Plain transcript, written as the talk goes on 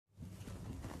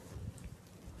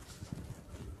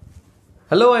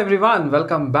Hello everyone,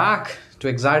 welcome back to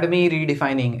Exademy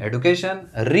Redefining Education.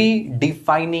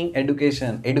 Redefining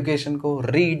Education. Education को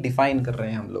redefine कर रहे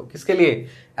हैं हम लोग. किसके लिए?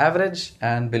 Average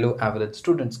and below average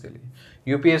students के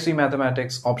लिए. UPSC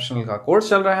Mathematics optional का कोर्स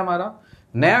चल रहा है हमारा.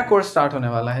 नया कोर्स स्टार्ट होने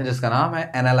वाला है जिसका नाम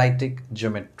है Analytic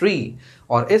Geometry.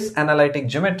 और इस Analytic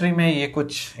Geometry में ये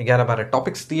कुछ 11-12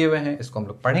 टॉपिक्स दिए हुए हैं. इसको हम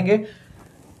लोग पढ़ेंगे,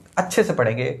 अच्छे से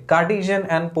पढ़ेंगे. Cartesian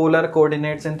and polar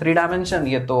coordinates in 3 dimension.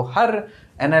 ये तो हर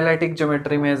एनालिटिक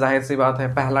ज्योमेट्री में जाहिर सी बात है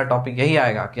पहला टॉपिक यही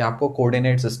आएगा कि आपको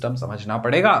कोऑर्डिनेट सिस्टम समझना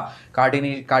पड़ेगा.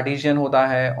 कार्टेशियन होता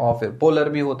है और फिर पोलर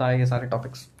भी होता है, ये सारे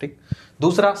टॉपिक्स. ठीक.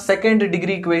 दूसरा, सेकेंड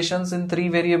डिग्री इक्वेशंस इन 3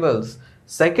 variables.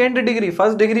 Second degree,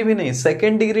 first degree भी नहीं,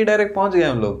 सेकेंड डिग्री डायरेक्ट पहुंच गए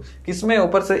हम लोग. किसमें?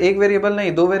 ऊपर से 1 वेरिएबल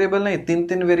नहीं, 2 वेरिएबल नहीं,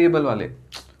 3 वेरिएबल वाले.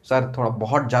 सर थोड़ा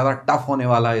बहुत ज्यादा टफ होने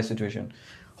वाला है ये सिचुएशन.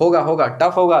 होगा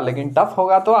टफ होगा, लेकिन टफ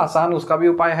होगा तो आसान, उसका भी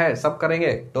उपाय है, सब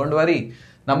करेंगे, डोंट वरी.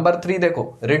 नंबर 3 देखो,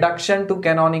 reduction to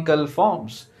canonical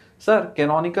forms. Sir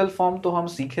canonical form तो हम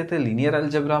सीखे थे लीनियर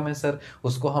अलजेब्रा में सर,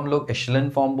 उसको हम लोग एशेलन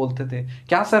फॉर्म बोलते थे.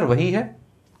 क्या सर वही है?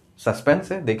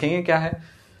 सस्पेंस है, देखेंगे क्या है.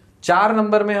 4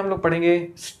 नंबर में हम लोग पढ़ेंगे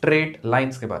स्ट्रेट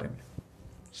लाइंस के बारे में.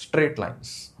 स्ट्रेट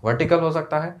लाइंस वर्टिकल हो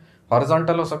सकता है,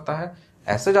 हॉरिजॉन्टल हो सकता है,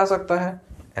 ऐसे जा सकता है,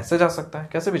 ऐसे जा सकता है,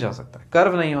 कैसे भी जा सकता है,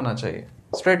 कर्व नहीं होना चाहिए.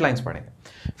 स्ट्रेट लाइंस पढ़ेंगे.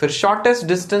 फिर shortest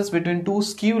distance between 2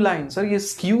 skew lines. Sir ये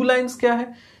स्क्यू लाइंस क्या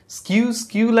है?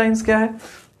 स्क्यू लाइंस क्या है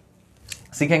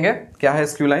सीखेंगे. क्या है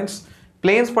स्क्यू लाइंस?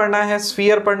 प्लेन्स पढ़ना है,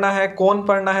 स्फीयर पढ़ना है, कोन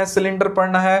पढ़ना है, सिलेंडर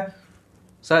पढ़ना है.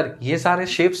 सर ये सारे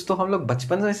शेप्स तो हम लोग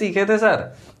बचपन में सीखे थे सर.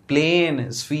 प्लेन,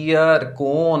 स्फीयर,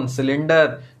 कोन,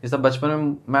 सिलेंडर, ये सब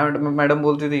बचपन में मैडम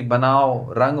बोलती थी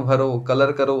बनाओ, रंग भरो,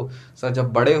 कलर करो. सर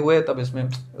जब बड़े हुए तब इसमें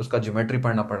उसका ज्योमेट्री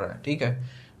पढ़ना पड़ रहा है. ठीक है.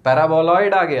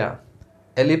 पैराबोलॉइड आ गया,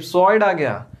 एलिप्सॉइड आ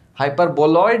गया,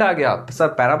 हाइपरबोलॉइड आ गया. सर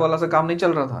पैराबोला से काम नहीं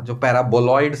चल रहा था, जो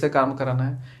पैराबोलॉइड से काम कराना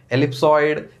है.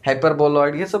 एलिप्सॉइड,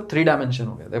 हाइपरबोलॉइड, ये सब 3 डायमेंशन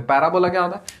हो गए. पैराबोला क्या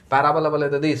होता है? पैराबोला बोले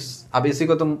तो दिस, अब इसी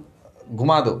को तुम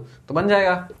घुमा दो तो बन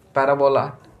जाएगा पैराबोला.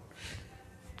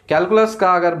 कैलकुलस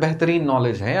का अगर बेहतरीन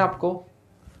नॉलेज है आपको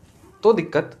तो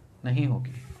दिक्कत नहीं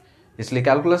होगी. इसलिए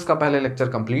कैलकुलस का पहले लेक्चर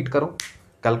कंप्लीट करो,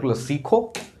 कैलकुलस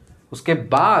सीखो, उसके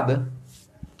बाद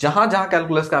जहां जहां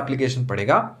कैलकुलस का एप्लीकेशन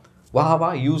पड़ेगा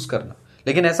वहां यूज करना.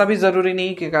 लेकिन ऐसा भी जरूरी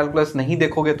नहीं कि कैलकुलस नहीं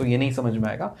देखोगे तो ये नहीं समझ में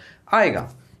आएगा,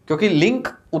 क्योंकि लिंक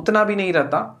उतना भी नहीं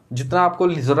रहता जितना आपको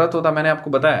जरूरत होता. मैंने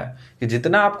आपको बताया कि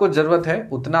जितना आपको जरूरत है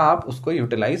उतना आप उसको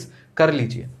यूटिलाइज कर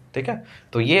लीजिए. ठीक है.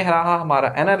 तो ये रहा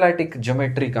हमारा एनालिटिक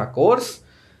ज्योमेट्री का कोर्स.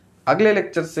 अगले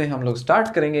लेक्चर से हम लोग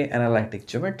स्टार्ट करेंगे एनालिटिक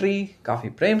ज्योमेट्री. काफी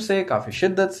प्रेम से, काफी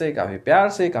शिद्दत से, काफी प्यार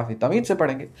से, काफी तमीज से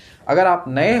पढ़ेंगे. अगर आप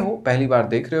नए हो, पहली बार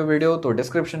देख रहे हो वीडियो, तो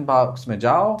डिस्क्रिप्शन बॉक्स में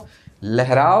जाओ,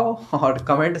 लहराओ और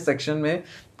कमेंट सेक्शन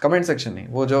नहीं,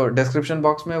 वो जो डिस्क्रिप्शन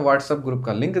बॉक्स में व्हाट्सएप ग्रुप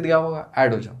का लिंक दिया होगा,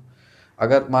 ऐड हो जाओ.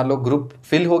 अगर मान लो ग्रुप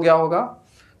फिल हो गया होगा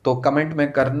तो कमेंट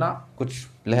में करना, कुछ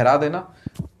लहरा देना,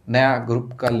 नया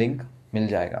ग्रुप का लिंक मिल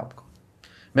जाएगा आपको.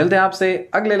 मिलते हैं आपसे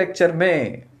अगले लेक्चर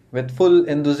में विद फुल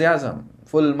एंथुसियाज्म,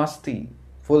 फुल मस्ती,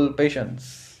 फुल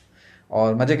पेशेंस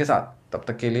और मजे के साथ. तब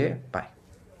तक के लिए बाय.